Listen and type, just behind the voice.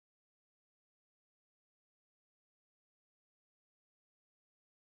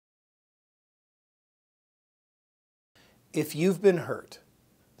If you've been hurt,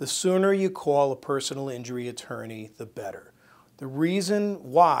 the sooner you call a personal injury attorney, the better. The reason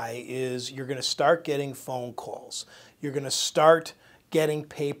why is you're going to start getting phone calls. You're going to start getting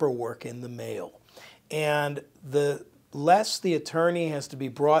paperwork in the mail. And the less the attorney has to be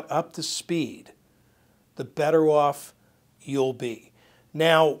brought up to speed, the better off you'll be.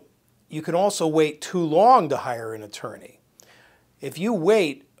 Now, you can also wait too long to hire an attorney. If you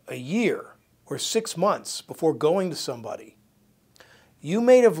wait a year or 6 months before going to somebody, you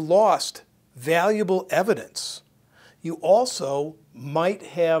may have lost valuable evidence. You also might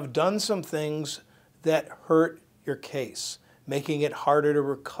have done some things that hurt your case, making it harder to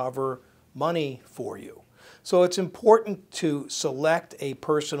recover money for you. So it's important to select a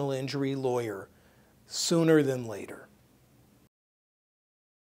personal injury lawyer sooner than later.